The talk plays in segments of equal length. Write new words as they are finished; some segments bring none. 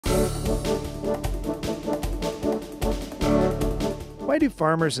Why do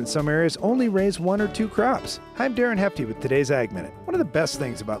farmers in some areas only raise one or two crops? I'm Darren Hefty with today's Ag Minute. One of the best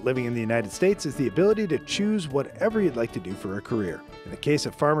things about living in the United States is the ability to choose whatever you'd like to do for a career. In the case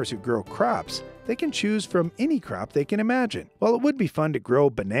of farmers who grow crops, they can choose from any crop they can imagine. While it would be fun to grow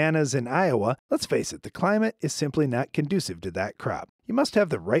bananas in Iowa, let's face it, the climate is simply not conducive to that crop. You must have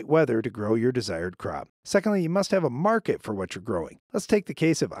the right weather to grow your desired crop. Secondly, you must have a market for what you're growing. Let's take the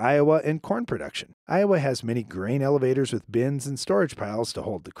case of Iowa and corn production. Iowa has many grain elevators with bins and storage piles to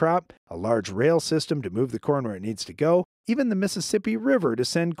hold the crop, a large rail system to move the corn where it needs to go, even the Mississippi River to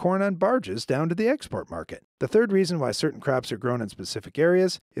send corn on barges down to the export market. The third reason why certain crops are grown in specific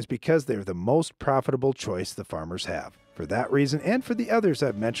areas is because they're the most profitable choice the farmers have. For that reason, and for the others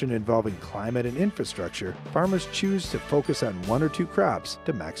I've mentioned involving climate and infrastructure, farmers choose to focus on one or two crops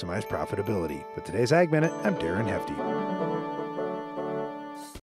to maximize profitability. With today's Ag Minute, I'm Darren Hefty.